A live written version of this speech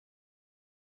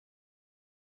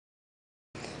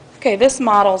Okay, this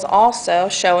model is also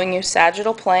showing you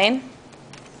sagittal plane,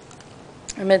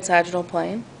 or mid-sagittal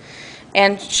plane,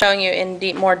 and showing you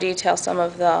in more detail some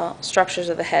of the structures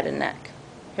of the head and neck.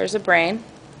 Here's the brain,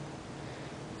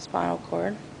 spinal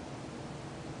cord.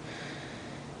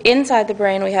 Inside the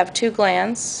brain we have two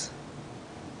glands,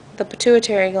 the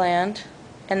pituitary gland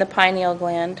and the pineal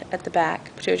gland at the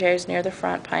back. Pituitary is near the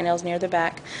front, pineal is near the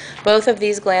back. Both of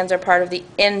these glands are part of the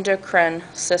endocrine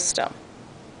system.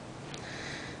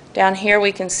 Down here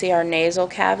we can see our nasal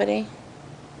cavity,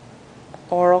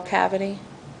 oral cavity,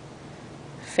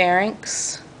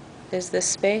 pharynx is this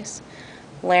space,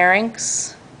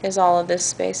 larynx is all of this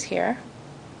space here.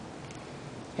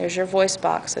 Here's your voice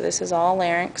box, so this is all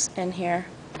larynx in here.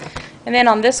 And then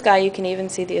on this guy you can even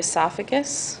see the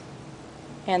esophagus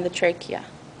and the trachea.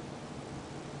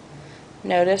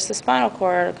 Notice the spinal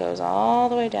cord goes all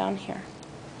the way down here.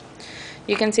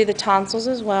 You can see the tonsils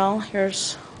as well.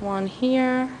 Here's one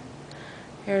here.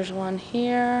 Here's one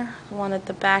here, one at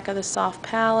the back of the soft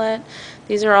palate.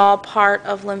 These are all part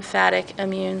of lymphatic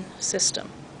immune system.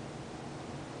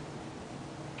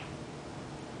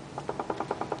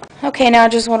 Okay, now I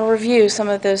just want to review some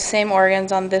of those same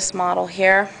organs on this model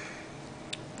here.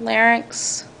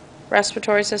 Larynx,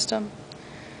 respiratory system,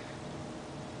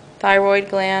 thyroid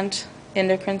gland,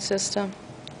 endocrine system,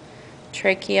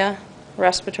 trachea,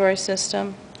 respiratory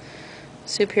system,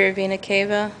 superior vena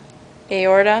cava,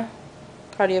 aorta,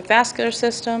 cardiovascular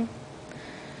system,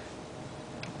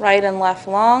 right and left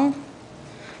lung,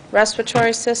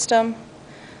 respiratory system,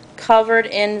 covered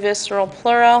in visceral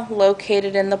pleura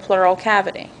located in the pleural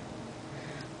cavity.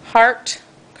 Heart,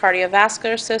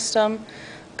 cardiovascular system,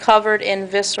 covered in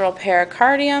visceral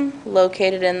pericardium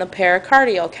located in the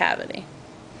pericardial cavity.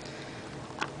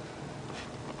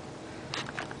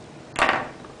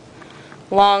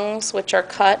 Lungs, which are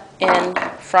cut in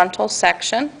frontal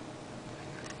section.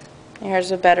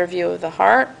 Here's a better view of the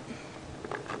heart.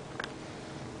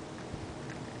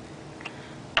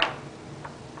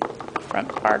 Front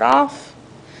part off.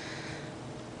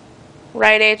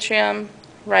 Right atrium,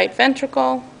 right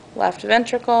ventricle, left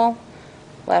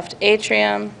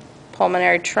atrium,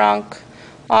 pulmonary trunk,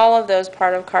 all of those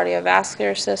part of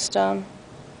cardiovascular system.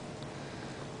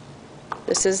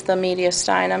 This is the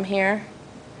mediastinum here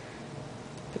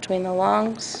between the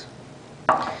lungs.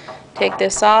 Take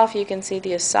this off, you can see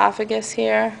the esophagus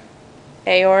here,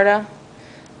 aorta.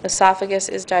 Esophagus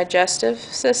is digestive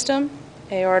system,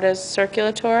 aorta is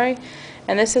circulatory,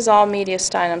 and this is all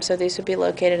mediastinum, so these would be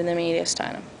located in the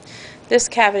mediastinum. This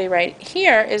cavity right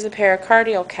here is the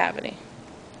pericardial cavity.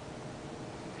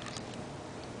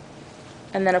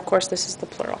 And then of course this is the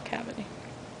pleural cavity.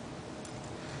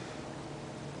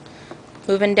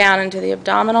 Moving down into the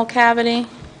abdominal cavity,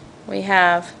 we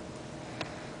have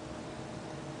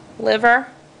liver,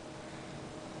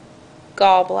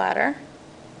 gallbladder,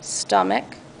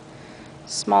 stomach,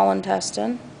 small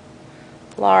intestine,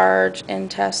 large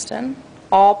intestine,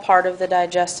 all part of the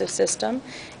digestive system,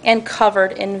 and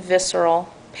covered in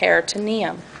visceral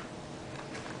peritoneum.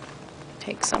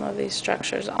 Take some of these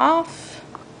structures off.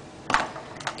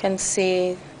 You can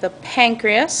see the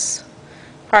pancreas,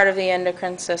 part of the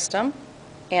endocrine system,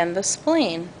 and the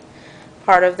spleen,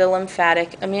 part of the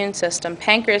lymphatic immune system.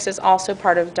 Pancreas is also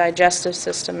part of the digestive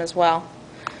system as well,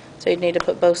 so you'd need to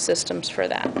put both systems for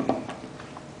that.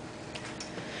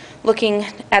 Looking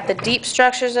at the deep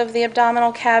structures of the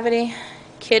abdominal cavity,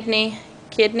 kidney,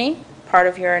 part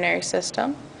of urinary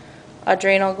system,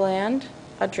 adrenal gland,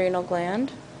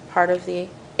 part of the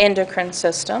endocrine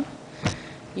system,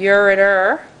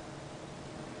 ureter,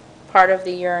 part of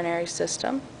the urinary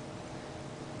system,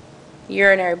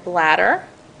 urinary bladder,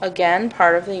 again,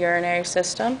 part of the urinary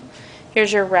system.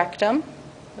 Here's your rectum.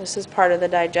 This is part of the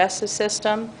digestive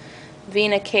system.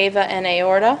 Vena cava and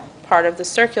aorta, part of the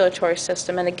circulatory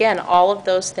system. And again, all of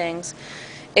those things,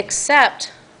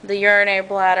 except the urinary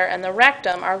bladder and the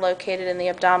rectum, are located in the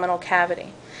abdominal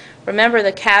cavity. Remember,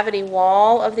 the cavity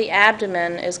wall of the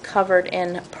abdomen is covered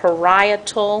in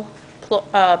parietal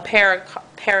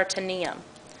peritoneum.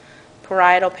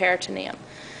 Parietal peritoneum.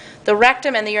 The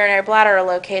rectum and the urinary bladder are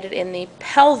located in the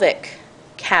pelvic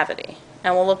cavity,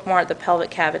 and we'll look more at the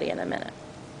pelvic cavity in a minute.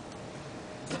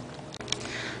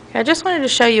 Okay, I just wanted to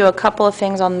show you a couple of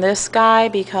things on this guy,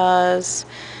 because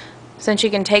since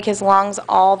you can take his lungs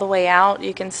all the way out,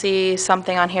 you can see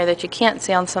something on here that you can't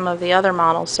see on some of the other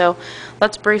models. So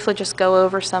let's briefly just go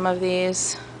over some of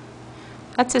these.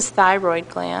 That's his thyroid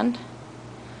gland.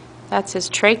 That's his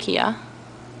trachea.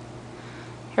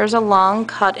 Here's a lung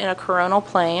cut in a coronal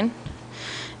plane.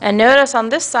 And notice on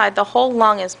this side the whole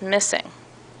lung is missing.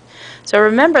 So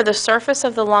remember, the surface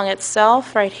of the lung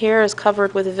itself right here is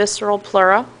covered with visceral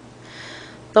pleura.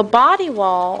 The body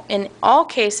wall, in all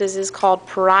cases, is called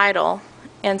parietal,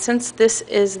 and since this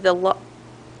is the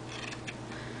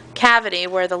cavity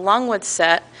where the lung would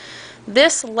set,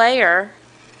 this layer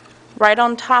right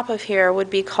on top of here would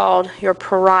be called your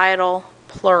parietal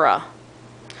pleura.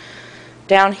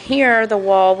 Down here, the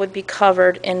wall would be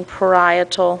covered in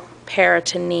parietal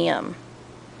peritoneum.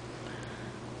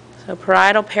 So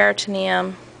parietal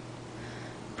peritoneum,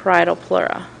 parietal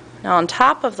pleura. Now on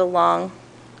top of the lung,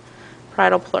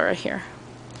 parietal pleura here.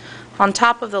 On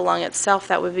top of the lung itself,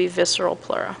 that would be visceral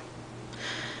pleura.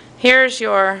 Here's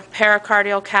your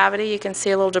pericardial cavity. You can see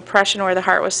a little depression where the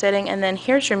heart was sitting, and then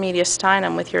here's your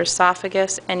mediastinum with your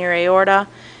esophagus and your aorta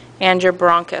and your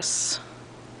bronchus.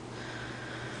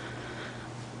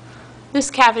 This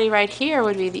cavity right here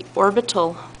would be the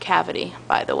orbital cavity,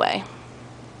 by the way.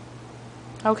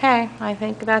 Okay, I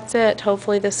think that's it.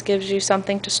 Hopefully this gives you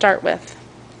something to start with.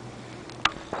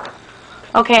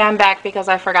 Okay, I'm back because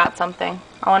I forgot something.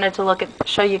 I wanted to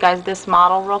show you guys this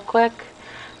model real quick.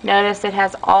 Notice it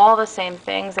has all the same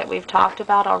things that we've talked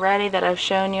about already that I've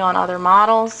shown you on other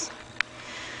models,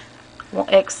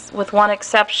 with one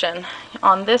exception.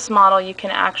 On this model, you can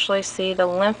actually see the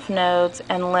lymph nodes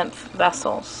and lymph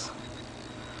vessels.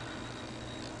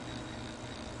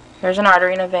 Here's an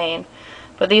artery and a vein.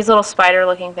 But these little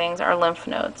spider-looking things are lymph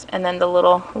nodes, and then the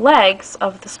little legs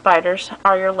of the spiders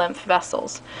are your lymph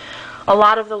vessels. A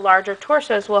lot of the larger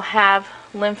torsos will have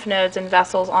lymph nodes and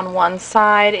vessels on one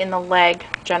side in the leg,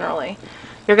 generally.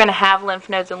 You're going to have lymph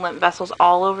nodes and lymph vessels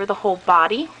all over the whole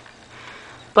body,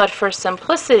 but for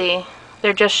simplicity,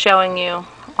 they're just showing you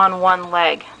on one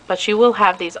leg. But you will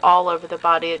have these all over the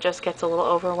body. It just gets a little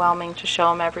overwhelming to show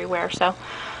them everywhere, so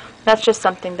that's just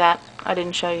something that I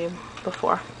didn't show you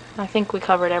before. I think we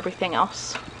covered everything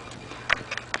else.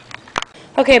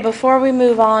 Okay, before we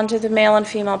move on to the male and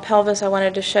female pelvis, I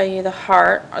wanted to show you the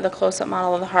heart, or the close-up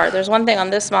model of the heart. There's one thing on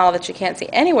this model that you can't see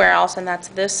anywhere else, and that's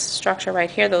this structure right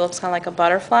here that looks kind of like a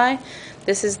butterfly.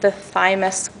 This is the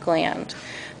thymus gland.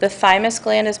 The thymus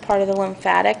gland is part of the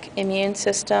lymphatic immune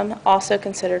system, also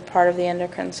considered part of the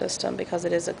endocrine system because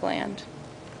it is a gland.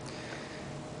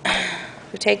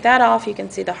 If we take that off, you can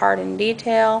see the heart in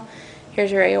detail. Here's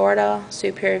your aorta,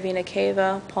 superior vena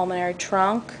cava, pulmonary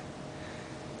trunk,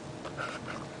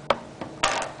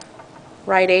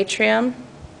 right atrium,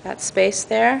 that space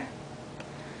there,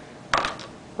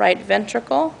 right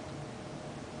ventricle,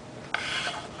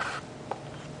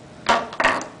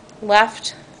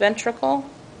 left ventricle,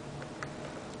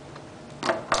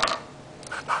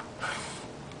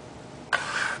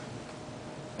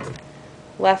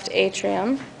 left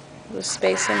atrium, the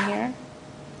space in here.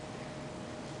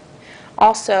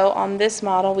 Also, on this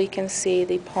model, we can see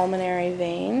the pulmonary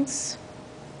veins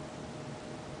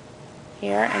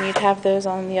here, and you'd have those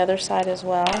on the other side as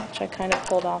well, which I kind of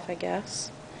pulled off, I guess.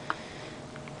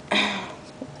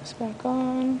 Let's put this back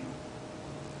on.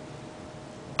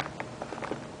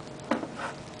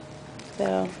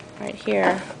 So, right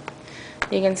here,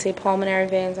 you can see pulmonary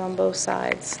veins on both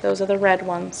sides. Those are the red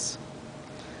ones.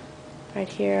 Right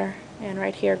here and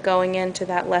right here going into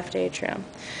that left atrium.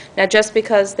 Now, just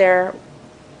because they're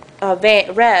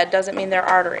red doesn't mean they're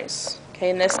arteries. Okay,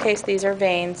 in this case, these are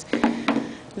veins.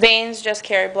 Veins just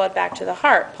carry blood back to the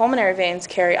heart. Pulmonary veins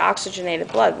carry oxygenated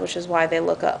blood, which is why they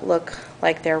look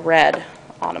like they're red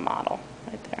on a model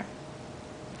right there.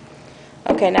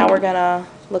 Okay, now we're going to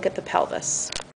look at the pelvis.